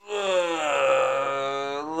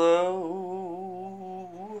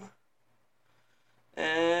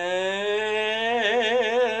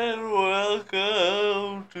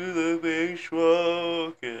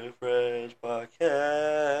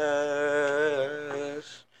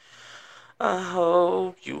I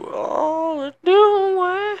hope you all are doing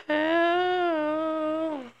well.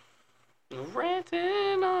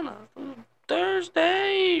 Ranting on a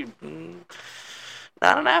Thursday.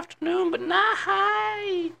 Not an afternoon, but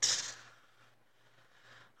night.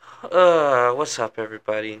 What's up,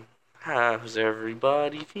 everybody? How's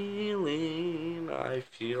everybody feeling? I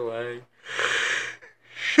feel like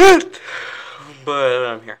shit, but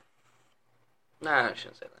I'm here. Nah, I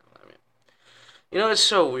shouldn't say that. I mean, it's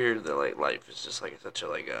so weird that like life is just like such a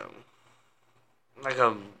like a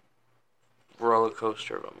roller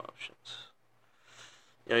coaster of emotions.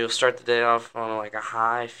 You'll start the day off on like a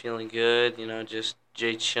high, feeling good. Just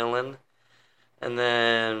Jay chilling, and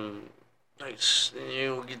then like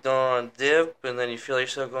you get on dip, and then you feel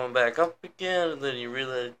yourself going back up again, and then you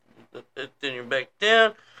realize then you're back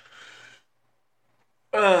down.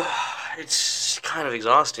 Uh, it's kind of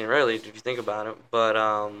exhausting, really, if you think about it. But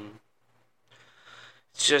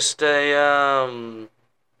it's just it's a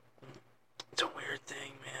weird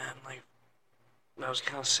thing, man. Like I was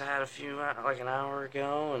kind of sad like an hour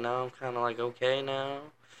ago, and now I'm kind of like okay now.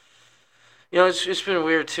 It's been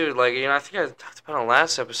weird too. Like I think I talked about it on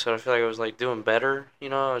last episode. I feel like I was like doing better. I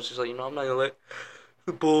was just like I'm not gonna let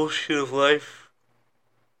the bullshit of life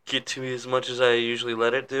get to me as much as I usually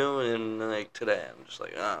let it do. And like today, I'm just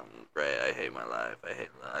like, oh, great. I hate my life. I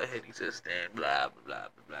hate existing. Blah blah blah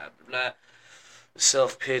blah blah blah.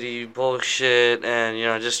 Self pity bullshit, and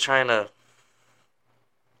just trying to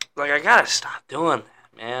like I gotta stop doing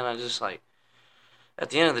that, man. I just like at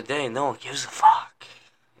the end of the day, no one gives a fuck.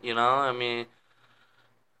 I mean,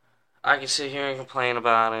 I could sit here and complain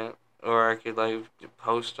about it, or I could like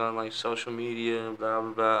post on like social media and blah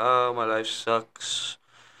blah blah. Oh, my life sucks.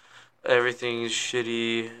 Everything is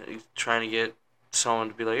shitty. Trying to get someone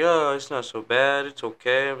to be like, oh, it's not so bad. It's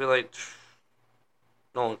okay. I'd be like,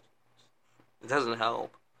 no, it doesn't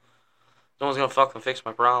help. No one's gonna fucking fix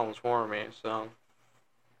my problems for me. So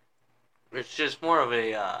it's just more of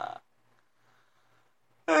a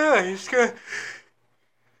it's good.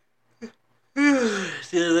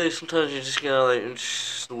 Sometimes you just gotta like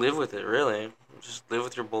just live with it. Really, just live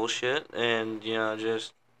with your bullshit, and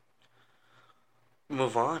just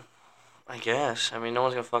move on. I guess. I mean, no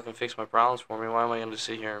one's gonna fucking fix my problems for me. Why am I gonna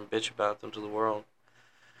sit here and bitch about them to the world?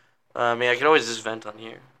 I mean, I could always just vent on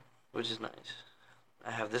here, which is nice.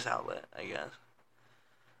 I have this outlet, I guess.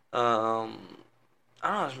 Um,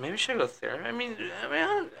 I don't know. Maybe I should go therapy.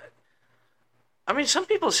 I mean, some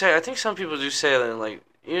people say. I think some people do say that, like,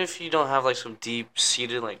 even if you don't have like some deep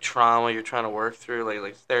seated like trauma you're trying to work through,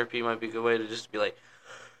 like therapy might be a good way to just be like,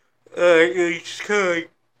 you just kind of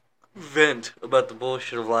like vent about the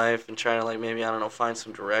bullshit of life and try to like maybe I don't know find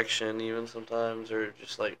some direction even sometimes or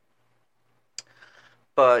just like.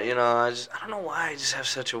 But I don't know why I just have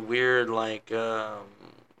such a weird like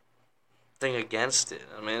thing against it.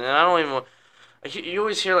 I mean, and I don't even. You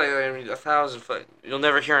always hear like I mean, a thousand. You'll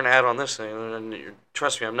never hear an ad on this thing. And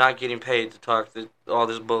trust me, I'm not getting paid to talk all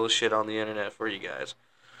this bullshit on the internet for you guys.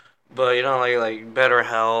 But like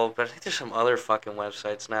BetterHelp. I think there's some other fucking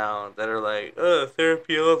websites now that are like,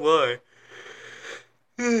 therapy online.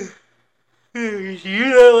 Did you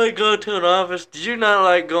not like going to an office? Did you not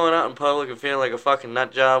like going out in public and feeling like a fucking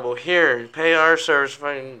nut job? Well, here, pay our service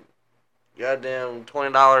fucking goddamn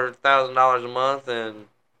 $20, $1,000 a month, and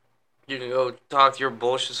you can go talk to your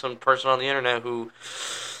bullshit some person on the internet who,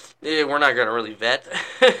 we're not gonna really vet.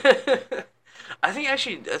 I think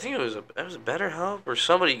it was a BetterHelp or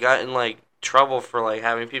somebody got in like trouble for like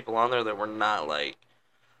having people on there that were not like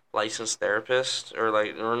licensed therapists or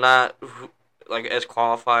like or not like as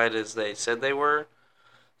qualified as they said they were.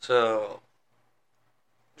 So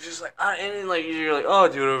just like and then, like you're like, oh,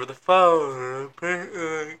 do it over the phone. What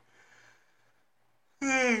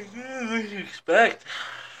do you expect?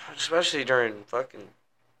 Especially during fucking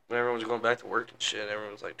when everyone's going back to work and shit.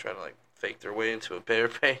 Everyone's like trying to like fake their way into a better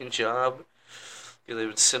paying job because they've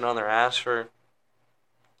been sitting on their ass for.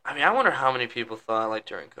 I mean, I wonder how many people thought like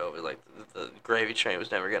during COVID, like the gravy train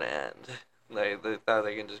was never gonna end. Like they thought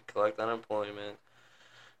they can just collect unemployment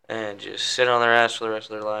and just sit on their ass for the rest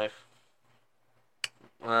of their life.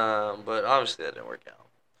 But obviously that didn't work out.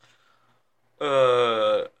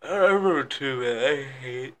 I remember too, man. I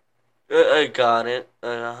hate. I got it. I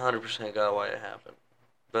 100% got why it happened.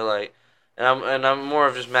 But like, and I'm more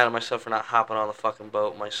of just mad at myself for not hopping on the fucking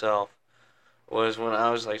boat myself. Was when I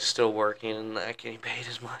was like still working and not getting paid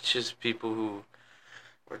as much as people who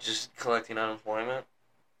were just collecting unemployment,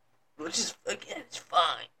 which is again it's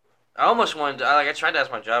fine. I almost wanted to, I tried to ask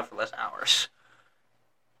my job for less hours.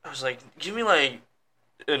 I was like, give me like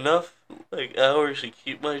enough like hours to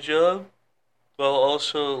keep my job, while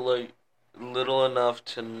also like little enough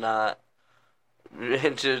to not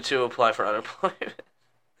to apply for unemployment.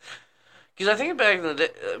 Because I think back in the day,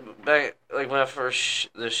 back like when I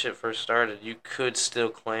this shit first started, you could still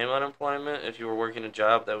claim unemployment if you were working a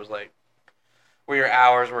job that was like where your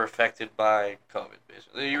hours were affected by COVID.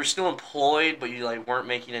 Basically, you were still employed, but you like weren't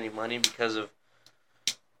making any money because of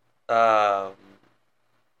um,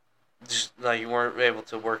 just like you weren't able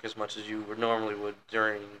to work as much as you would normally would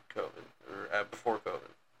during COVID or before COVID.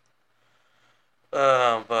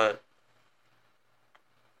 But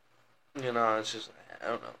it's just I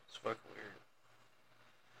don't know. It's fucking weird.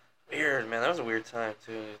 Weird, man. That was a weird time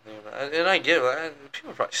too. And I get it.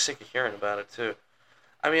 People are probably sick of hearing about it too.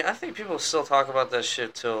 I mean, I think people still talk about that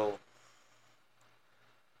shit till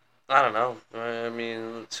I don't know. I mean,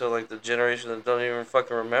 until like the generation that don't even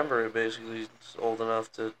fucking remember it, basically, is old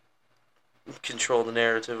enough to control the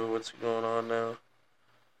narrative of what's going on now.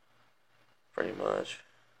 Pretty much.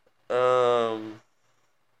 Man,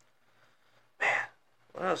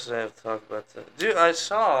 what else did I have to talk about? Dude, I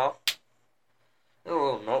saw a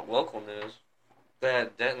little local news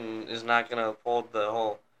that Denton is not gonna uphold the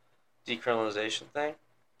whole decriminalization thing.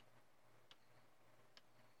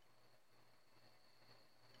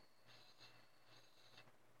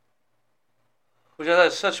 Which I thought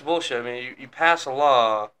is such bullshit. I mean, you pass a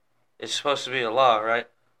law, it's supposed to be a law, right?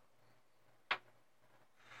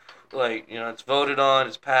 Like, it's voted on,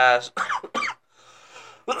 it's passed.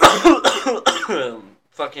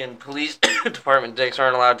 Fucking police department dicks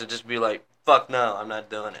aren't allowed to just be like, fuck no, I'm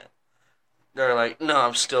not doing it. They're like, no,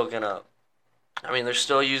 I'm still gonna. I mean, they're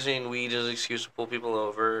still using weed as an excuse to pull people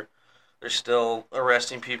over. They're still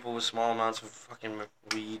arresting people with small amounts of fucking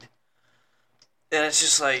weed. And it's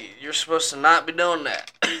just like, you're supposed to not be doing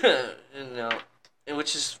that.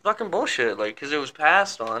 Which is fucking bullshit, like, because it was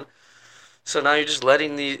passed on. So now you're just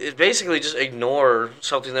letting basically just ignore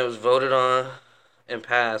something that was voted on and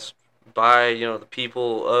passed by, the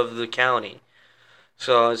people of the county.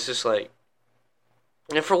 So it's just like,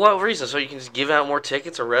 and for what reason? So you can just give out more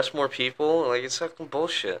tickets, arrest more people? Like, it's fucking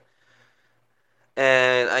bullshit.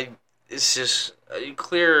 And it's just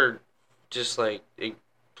clear, just like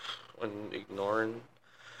ignoring,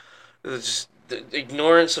 just the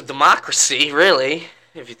ignorance of democracy, really.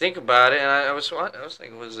 If you think about it, and I was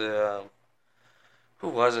thinking, who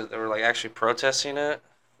was it that were like actually protesting it?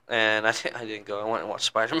 And I didn't go. I went and watched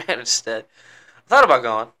Spider Man instead. I thought about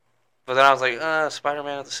going, but then I was like, Spider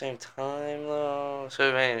Man at the same time though.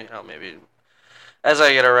 So maybe as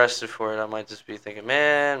I get arrested for it, I might just be thinking,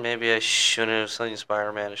 man, maybe I shouldn't have seen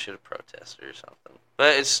Spider Man. I should have protested or something.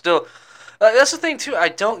 But it's still that's the thing too. I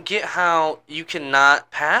don't get how you cannot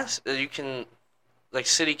pass. You can like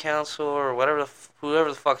city council or whatever whoever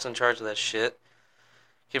the fuck's in charge of that shit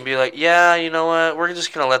can be like, yeah, you know what? We're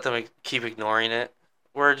just gonna let them keep ignoring it.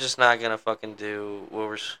 We're just not gonna fucking do what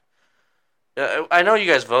we're. I know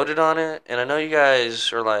you guys voted on it, and I know you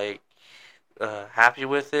guys are like happy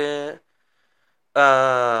with it.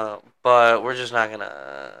 But we're just not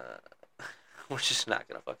gonna. We're just not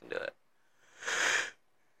gonna fucking do it.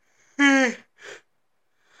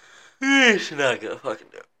 We're just not gonna fucking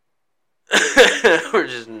do it. We're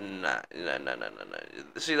just not. No, no, no, no, no.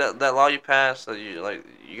 See that law you passed that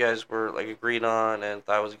you guys were like agreed on and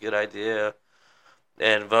thought was a good idea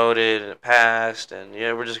and voted and it passed and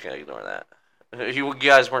yeah, we're just gonna ignore that. You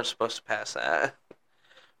guys weren't supposed to pass that.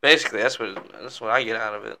 Basically, that's what I get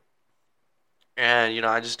out of it. And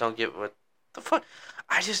I just don't get what the fuck.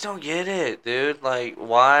 I just don't get it, dude. Like,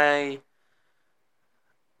 why?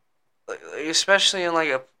 Like, especially in like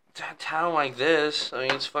a town like this. I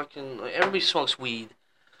mean, it's fucking like, everybody smokes weed.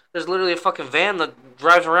 There's literally a fucking van that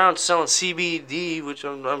drives around selling CBD, which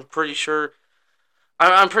I'm pretty sure.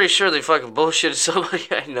 I'm pretty sure they fucking bullshitted somebody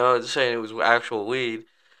I know saying it was actual weed.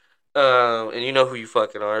 And you know who you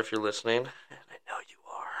fucking are if you're listening. And I know you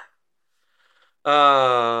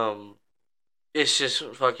are. It's just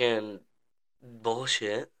fucking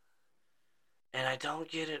bullshit, and I don't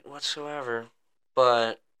get it whatsoever.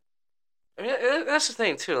 But I mean, that's the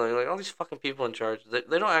thing too. Like all these fucking people in charge, they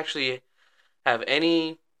don't actually have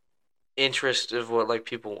any interest of what like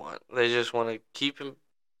people want. They just want to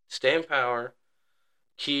stay in power,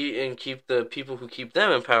 keep the people who keep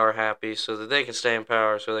them in power happy, so that they can stay in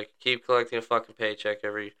power, so they can keep collecting a fucking paycheck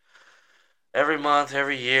every month,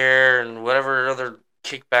 every year, and whatever other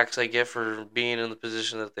kickbacks they get for being in the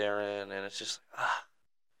position that they're in. And it's just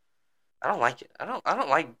I don't like it. I don't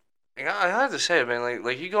like. I have to say it, man.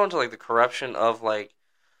 Like you go into like the corruption of like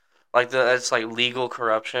the it's like legal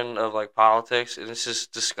corruption of like politics, and it's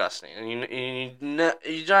just disgusting. And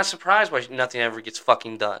you're not surprised why nothing ever gets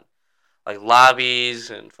fucking done. Like lobbies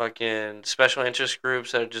and fucking special interest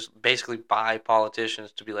groups that just basically buy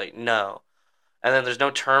politicians to be like, no, And then there's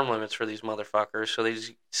no term limits for these motherfuckers, so they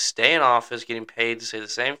just stay in office getting paid to say the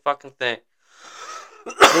same fucking thing.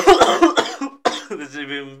 They've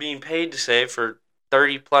been being paid to say for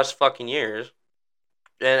 30 plus fucking years.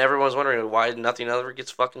 And everyone's wondering why nothing ever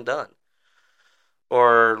gets fucking done.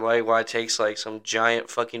 Or like why it takes like some giant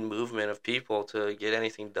fucking movement of people to get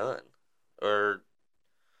anything done. Or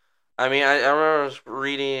I remember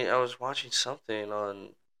I was watching something on,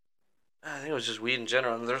 I think it was just weed in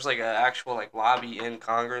general. And there's like an actual like lobby in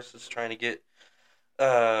Congress that's trying to get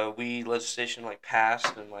weed legislation like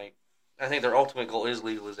passed, and like I think their ultimate goal is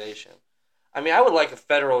legalization. I mean, I would like a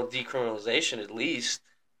federal decriminalization at least.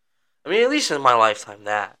 I mean, at least in my lifetime,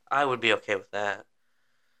 that I would be okay with that.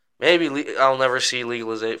 Maybe I'll never see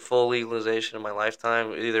full legalization in my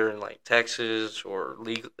lifetime, either in like Texas or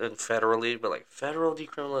and federally. But like federal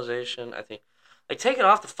decriminalization, I think, like take it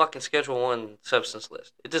off the fucking Schedule 1 substance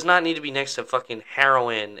list. It does not need to be next to fucking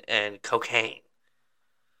heroin and cocaine.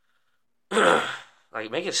 Like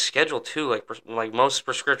make it Schedule 2, like most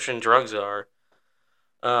prescription drugs are,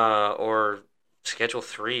 or Schedule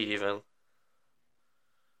 3 even.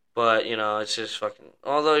 But it's just fucking.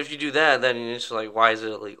 Although if you do that, then it's like, why is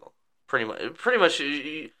it illegal? Pretty much,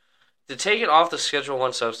 to take it off the Schedule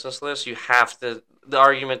 1 substance list, you have to. The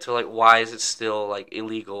argument to like, why is it still like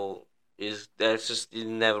illegal? That's just the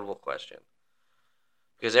inevitable question.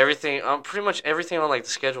 Because pretty much everything on like the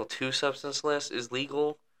Schedule 2 substance list is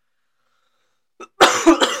legal.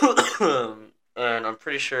 And I'm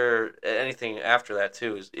pretty sure anything after that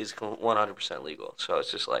too is 100% legal. So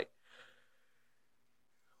it's just like,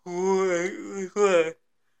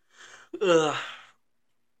 ugh.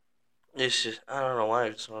 It's just, I don't know why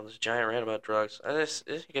I'm just on this giant rant about drugs. I guess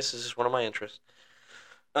this is one of my interests.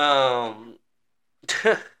 Um,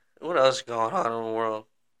 what else is going on in the world?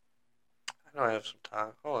 I know I have some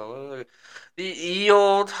time. Hold on, look. The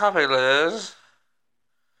old topic list.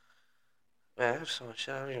 Man, I have so much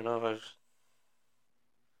shit. I don't even know if I've.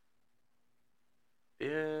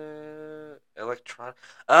 Yeah, electronic.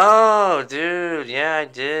 Oh, dude, yeah, I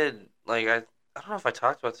did. Like, I don't know if I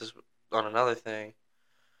talked about this on another thing,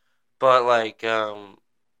 but like, I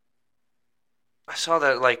saw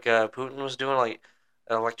that like Putin was doing like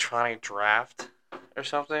an electronic draft or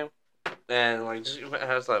something, and like just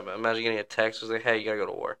I was like, imagine getting a text was like, "Hey, you gotta go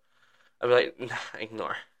to war." I'd be like, nah,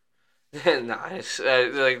 ignore. Nah, it's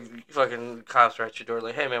like fucking cops are at your door,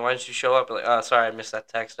 like, "Hey man, why didn't you show up?" Like, "Oh, sorry, I missed that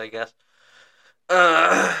text, I guess."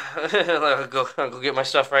 Like, I'll go get my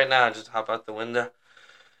stuff right now and just hop out the window.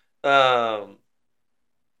 Um,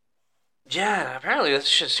 yeah, apparently this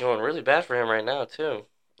shit's going really bad for him right now too.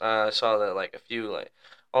 I saw that like a few like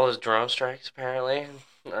all his drone strikes apparently,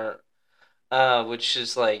 uh, which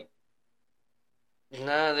is like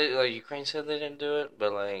nah, like Ukraine said they didn't do it,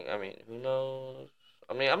 but like I mean who knows?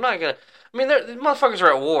 I mean I'm not gonna. I mean the motherfuckers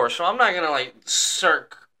are at war, so I'm not gonna like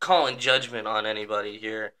start calling judgment on anybody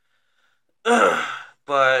here.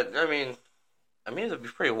 But I mean it'd be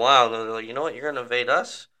pretty wild. They're like, you know what? You're gonna invade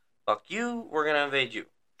us. Fuck you. We're gonna invade you.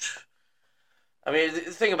 I mean,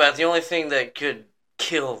 think about it. The only thing that could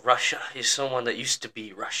kill Russia is someone that used to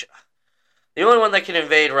be Russia. The only one that can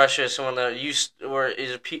invade Russia is someone that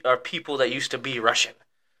are people that used to be Russian.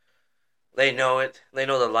 They know it. They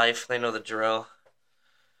know the life. They know the drill.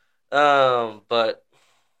 But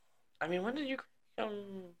I mean, when did you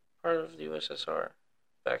become part of the USSR?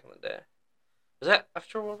 Back in the day. Was that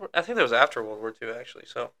after World War? I think that was after World War II, actually.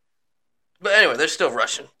 So, but anyway, they're still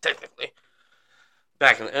Russian technically.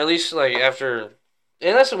 At least like after,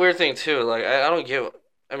 and that's a weird thing too. Like I don't get.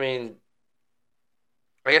 I mean,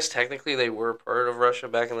 I guess technically they were part of Russia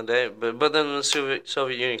back in the day, but then when the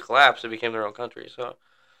Soviet Union collapsed, it became their own country. So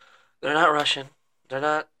they're not Russian. They're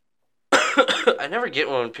not. I never get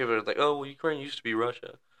when people are like, "Oh, well, Ukraine used to be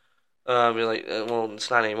Russia." I mean, like, well, it's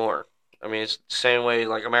not anymore. I mean, it's the same way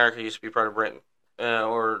like America used to be part of Britain,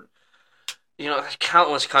 or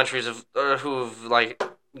countless countries who've like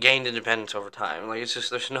gained independence over time. Like, it's just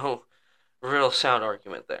there's no real sound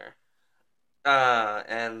argument there.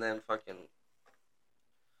 And then fucking,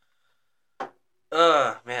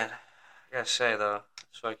 man, I gotta say though,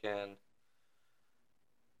 it's fucking,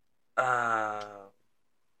 uh,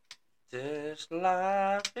 this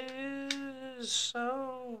life is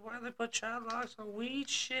so. Why they put child locks on weed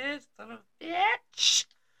shit? Son of a bitch.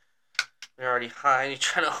 You're already high and you're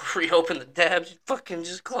trying to reopen the tabs you fucking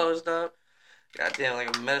just closed up. Goddamn,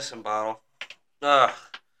 like a medicine bottle. Ugh.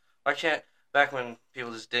 Why can't. Back when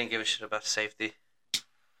people just didn't give a shit about safety. You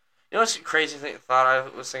know what's the crazy thought I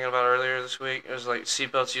was thinking about earlier this week? It was like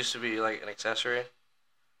seatbelts used to be like an accessory.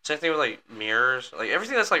 Same thing with like mirrors. Like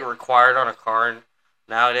everything that's like required on a car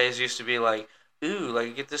nowadays used to be like, ooh,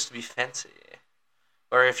 like get this to be fancy.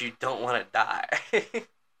 or if you don't want to die.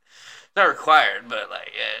 It's not required, but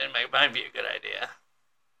like yeah, might be a good idea.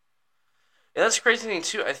 Yeah, that's the crazy thing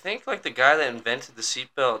too. I think like the guy that invented the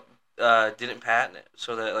seatbelt didn't patent it,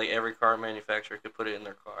 so that like every car manufacturer could put it in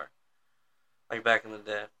their car, like back in the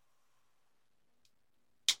day.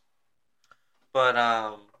 But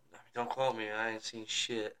don't quote me. I ain't seen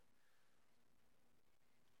shit.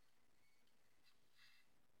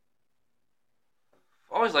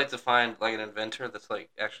 I always like to find like an inventor that's like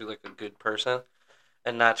actually like a good person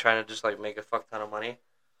and not trying to just like make a fuck ton of money.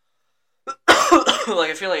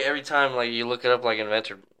 Like I feel like every time like you look it up like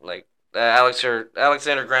inventor like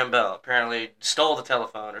Alexander Graham Bell apparently stole the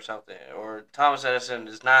telephone or something, or Thomas Edison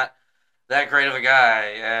is not that great of a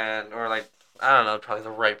guy, and or like I don't know, probably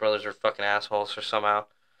the Wright brothers are fucking assholes or somehow.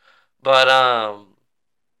 But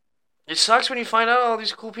it sucks when you find out all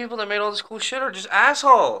these cool people that made all this cool shit are just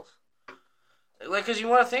assholes. Like, cause you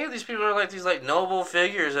want to think of these people are like these like noble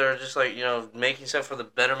figures that are just like making stuff for the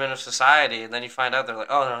betterment of society, and then you find out they're like,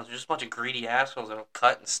 oh no, they're just a bunch of greedy assholes that'll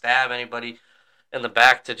cut and stab anybody in the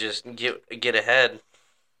back to just get ahead.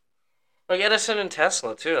 Like Edison and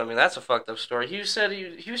Tesla too. I mean, that's a fucked up story. He said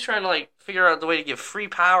he was trying to like figure out the way to give free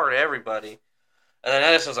power to everybody, and then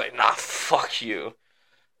Edison's like, nah, fuck you.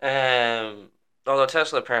 And although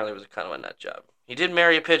Tesla apparently was kind of a nut job, he did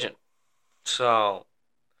marry a pigeon, so.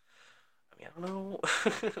 I don't know.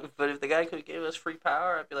 But if the guy could give us free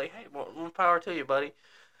power, I'd be like, hey, more power to you, buddy.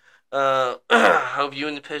 I hope you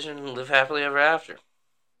and the pigeon live happily ever after.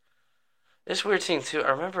 This weird thing, too. I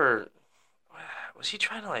remember, was he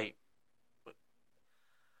trying to, like,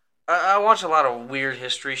 I watch a lot of weird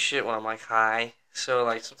history shit when I'm, like, high. So,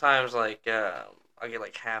 like, sometimes, like, I get,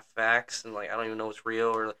 like, half facts and, like, I don't even know what's real.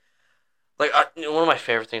 Or, like, one of my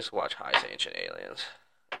favorite things to watch high is Ancient Aliens.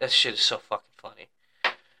 That shit is so fucking funny.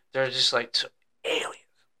 They're just like so, aliens.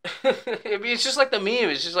 I mean, it's just like the meme.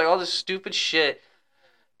 It's just like all this stupid shit,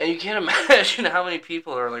 and you can't imagine how many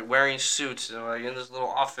people are like wearing suits and like in this little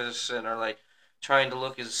office and are like trying to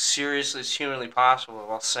look as serious as humanly possible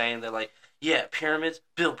while saying that like, yeah, pyramids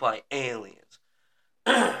built by aliens.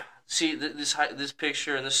 See this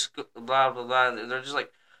picture and this blah blah blah. They're just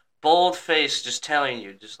like bold faced, just telling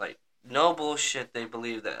you, just like no bullshit. They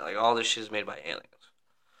believe that like all this shit is made by aliens,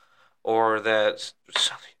 or that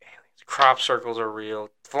something crop circles are real,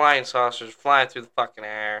 flying saucers flying through the fucking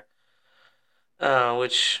air.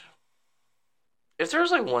 Which, if there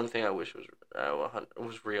was like one thing I wish was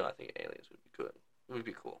real, I think aliens would be good. It would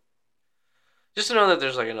be cool. Just to know that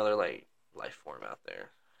there's like another like life form out there.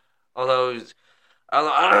 Although,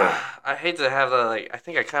 I hate to have the like. I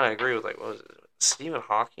think I kind of agree with like what was it, Stephen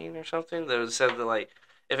Hawking or something that said that like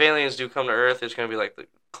if aliens do come to Earth, it's gonna be like the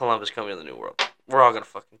Columbus coming to the New World. We're all gonna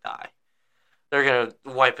fucking die. They're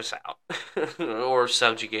gonna wipe us out, or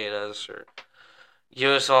subjugate us, or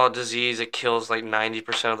give us all a disease that kills like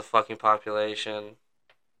 90% of the fucking population.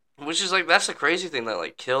 Which is like that's the crazy thing that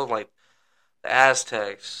like killed like the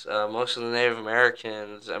Aztecs, most of the Native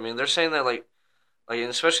Americans. I mean, they're saying that like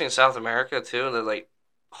especially in South America too, that like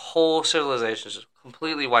whole civilizations just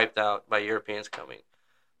completely wiped out by Europeans coming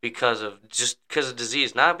because of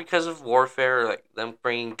disease, not because of warfare, or, like them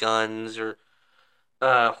bringing guns or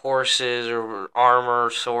horses or armor,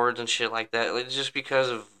 swords, and shit like that. It's just because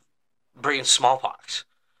of bringing smallpox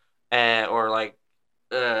and or like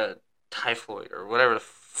uh, typhoid or whatever the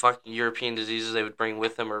fuck European diseases they would bring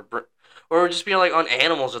with them, or just being like on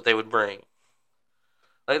animals that they would bring.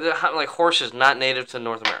 Like horses, not native to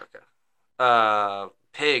North America.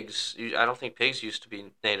 Pigs. I don't think pigs used to be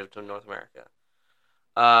native to North America.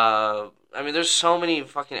 I mean, there's so many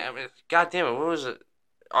fucking. I mean, God damn it, what was it?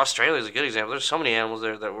 Australia is a good example. There's so many animals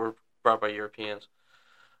there that were brought by Europeans.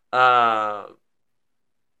 Uh,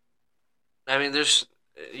 I mean, there's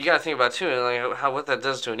you got to think about too, like how what that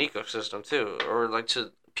does to an ecosystem too, or like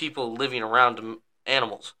to people living around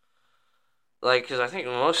animals. Like, because I think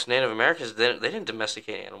most Native Americans they didn't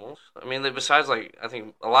domesticate animals. I mean, besides like I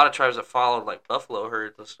think a lot of tribes that followed like buffalo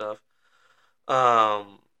herds and stuff,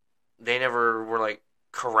 um, they never were like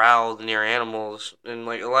corralled near animals, and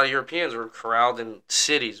like a lot of Europeans were corralled in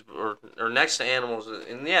cities or next to animals,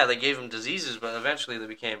 and yeah, they gave them diseases, but eventually they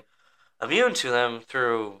became immune to them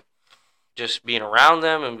through just being around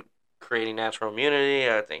them and creating natural immunity.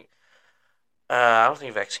 I think I don't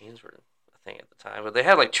think vaccines were a thing at the time, but they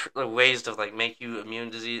had like ways to like make you immune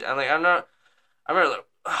disease. I'm not. I remember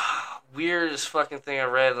the weirdest fucking thing I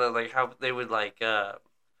read, like how they would like to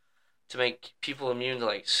make people immune to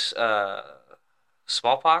like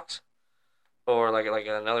smallpox or like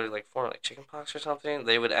another like form like chickenpox or something.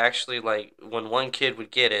 They would actually like when one kid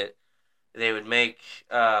would get it, they would make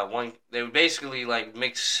one. They would basically like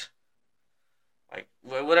mix. like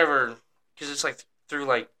whatever, because it's like through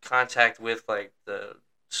like contact with like the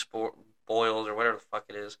sport boils or whatever the fuck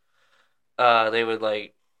it is. They would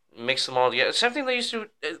like mix them all together. Same thing they used to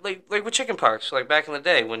like with chicken pox. Like back in the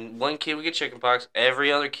day, when one kid would get chicken pox,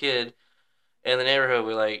 every other kid in the neighborhood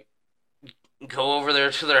would like go over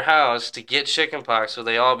there to their house to get chicken pox, so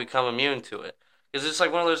they all become immune to it. Because it's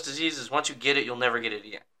like one of those diseases. Once you get it, you'll never get it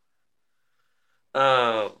again.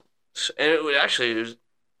 And it would actually,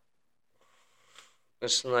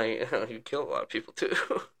 it's like you kill a lot of people too.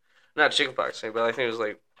 Not chickenpox, but I think it was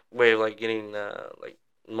like way of like getting like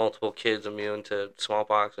multiple kids immune to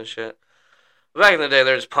smallpox and shit. But back in the day,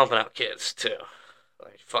 they're just pumping out kids too.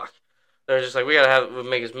 Like fuck, they're just like we gotta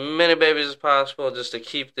make as many babies as possible just to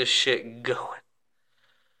keep this shit going.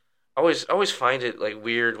 I always find it like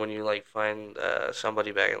weird when you like find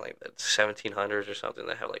somebody back in like the 1700s or something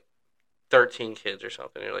that have like 13 kids or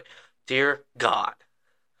something. You're like, dear God,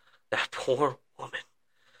 that poor woman.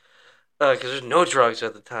 Because there's no drugs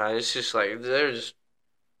at the time. It's just like they're just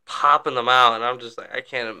popping them out, and I'm just like, I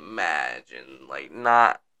can't imagine like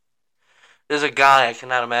not. There's a guy I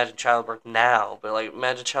cannot imagine childbirth now, but like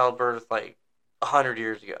imagine childbirth like 100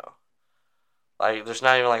 years ago. Like there's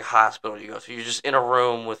not even like a hospital you go to. You're just in a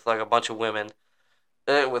room with like a bunch of women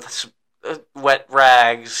with wet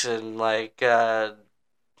rags and like I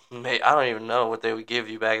don't even know what they would give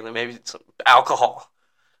you back then. Maybe some alcohol.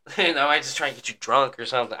 I might just try and get you drunk or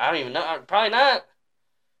something. I don't even know. Probably not.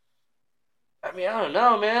 I mean, I don't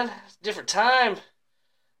know, man. It's a different time.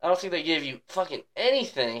 I don't think they give you fucking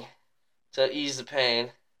anything to ease the pain.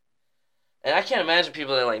 And I can't imagine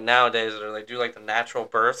people that like nowadays that are like do like the natural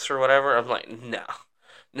births or whatever. I'm like, no,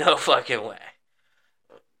 no fucking way.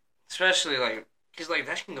 Especially like, cause like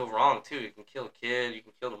that can go wrong too. You can kill a kid. You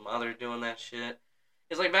can kill the mother doing that shit.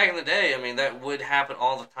 It's like back in the day. I mean, that would happen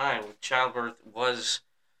all the time. Childbirth was,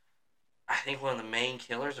 I think, one of the main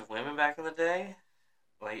killers of women back in the day.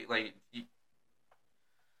 Like,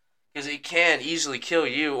 because it can easily kill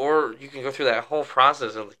you, or you can go through that whole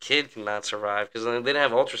process and the kid cannot survive because they didn't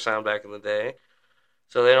have ultrasound back in the day,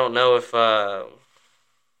 so they don't know if. I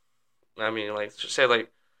mean, like, say like,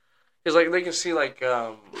 because like they can see like,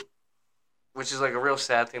 which is like a real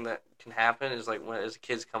sad thing that can happen is like when as a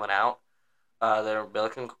kid's coming out, their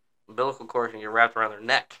umbilical cord can get wrapped around their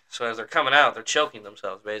neck, so as they're coming out, they're choking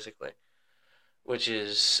themselves basically, which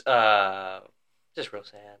is just real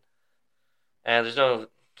sad. And there's no,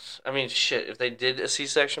 I mean, shit. If they did a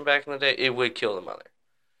C-section back in the day, it would kill the mother,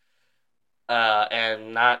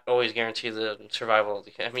 and not always guarantee the survival of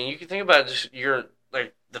the kid. I mean, you can think about it, just you're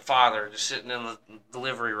like the father just sitting in the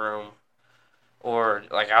delivery room or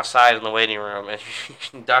like outside in the waiting room, and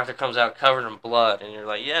the doctor comes out covered in blood, and you're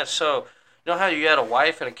like, yeah. So you know how you had a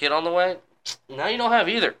wife and a kid on the way? Now you don't have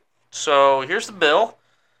either. So here's the bill.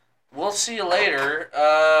 We'll see you later.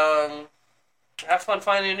 Have fun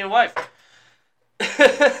finding a new wife.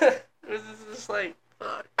 It's just like,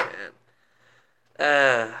 fuck,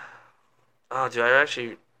 man. Oh, dude, I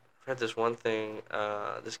actually read this one thing.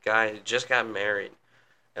 This guy just got married,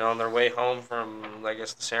 and on their way home from, I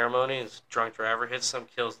guess, the ceremony, this drunk driver hits them,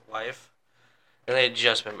 kills the wife, and they had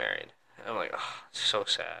just been married. And I'm like, oh, it's so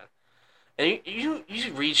sad. And you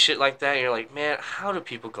read shit like that, and you're like, man, how do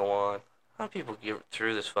people go on? How do people get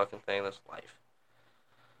through this fucking thing, this life?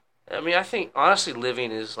 I mean, I think, honestly,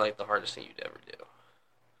 living is, like, the hardest thing you'd ever do.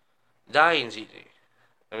 Dying's easy.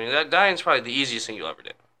 I mean, that dying's probably the easiest thing you'll ever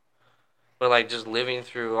do. But, like, just living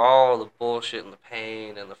through all the bullshit and the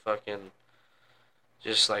pain and the fucking,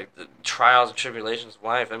 just, like, the trials and tribulations of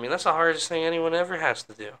life. I mean, that's the hardest thing anyone ever has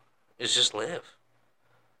to do, is just live.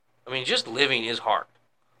 I mean, just living is hard.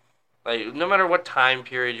 Like, no matter what time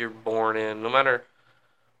period you're born in, no matter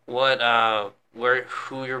what,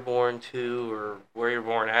 who you're born to or where you're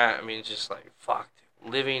born at, I mean, it's just like, fuck,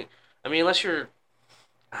 dude. Living, I mean, unless you're,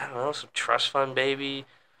 I don't know, some trust fund baby,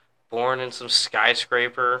 born in some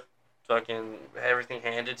skyscraper, fucking everything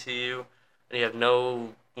handed to you, and you have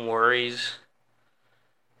no worries.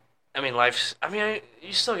 I mean, life's. I mean,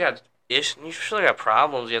 you still got you still got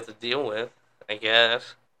problems you have to deal with. I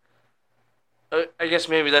guess. I guess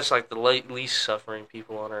maybe that's like the least suffering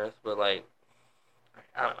people on Earth, but like,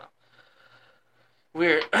 I don't know.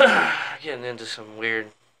 Weird. Getting into some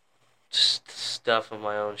weird stuff of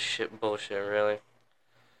my own shit bullshit. Really.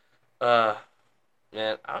 Uh,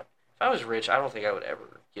 Man, if I was rich, I don't think I would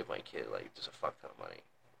ever give my kid like just a fuck ton of money.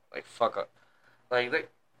 Like fuck up. Like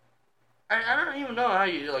I don't even know how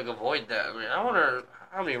you like avoid that. I mean, I wonder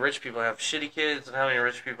how many rich people have shitty kids and how many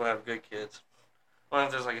rich people have good kids. I wonder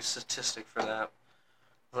if there's like a statistic for that.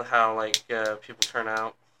 How like people turn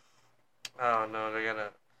out. Oh no, they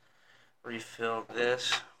gotta refill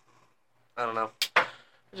this. I don't know. I'm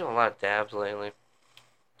doing a lot of dabs lately.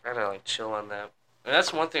 I gotta like chill on that. And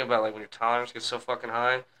that's one thing about like when your tolerance gets so fucking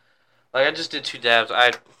high. Like I just did 2 dabs.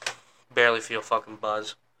 I barely feel fucking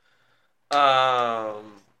buzz.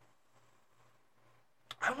 Um,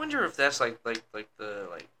 I wonder if that's like the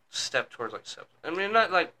like step towards like step. I mean,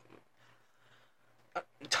 not like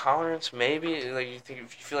tolerance. Maybe like you think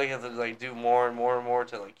if you feel like you have to like do more and more and more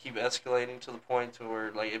to like keep escalating to the point to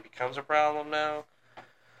where like it becomes a problem now.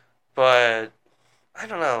 But I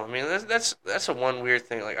don't know. I mean, that's a one weird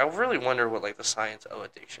thing. Like I really wonder what like the science of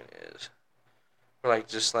addiction is. Or like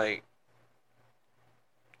just like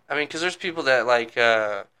I mean, because there's people that like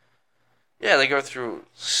yeah, they go through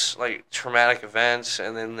like traumatic events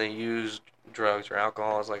and then they use drugs or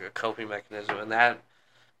alcohol as like a coping mechanism, and that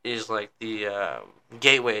is like the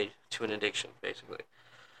gateway to an addiction, basically.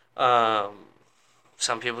 Um,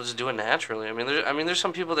 some people just do it naturally. There's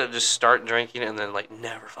some people that just start drinking and then like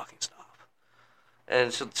never fucking stop,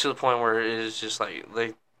 and to the point where it is just like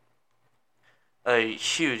a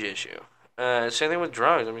huge issue. Same thing with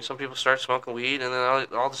drugs. I mean, some people start smoking weed and then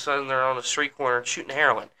all of a sudden they're on a street corner shooting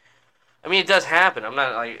heroin. I mean, it does happen. I'm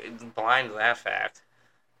not like blind to that fact.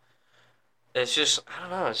 It's just I don't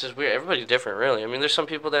know. It's just weird. Everybody's different, really. I mean, there's some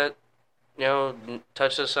people that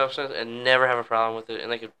touch this substance and never have a problem with it,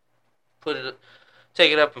 and they could put it,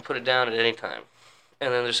 take it up and put it down at any time.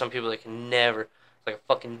 And then there's some people that can never. It's like a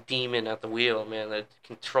fucking demon at the wheel, man, that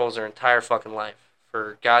controls their entire fucking life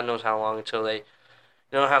for God knows how long until they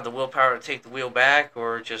don't have the willpower to take the wheel back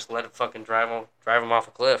or just let it fucking drive them off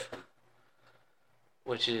a cliff,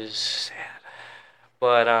 which is sad.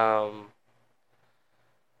 But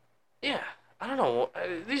yeah, I don't know.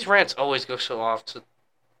 These rants always go so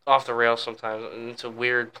off the rails sometimes into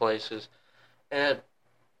weird places. And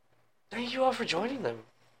thank you all for joining them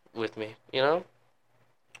with me.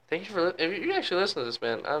 Thank you for if you actually listen to this,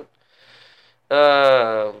 man.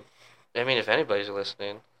 Uh, I mean, if anybody's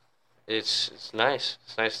listening, it's nice.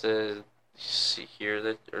 It's nice to hear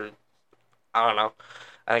that, or I don't know.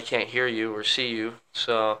 I can't hear you or see you,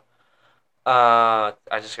 so I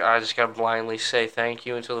just gotta blindly say thank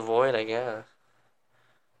you into the void, I guess.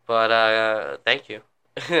 But thank you.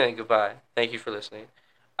 Goodbye. Thank you for listening.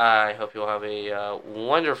 I hope you'll have a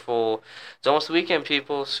wonderful. It's almost the weekend,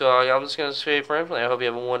 people. So I'm just gonna say permanently. I hope you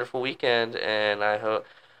have a wonderful weekend, and I hope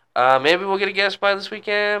maybe we'll get a guest by this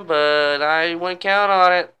weekend, but I wouldn't count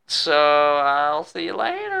on it. So I'll see you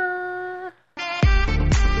later.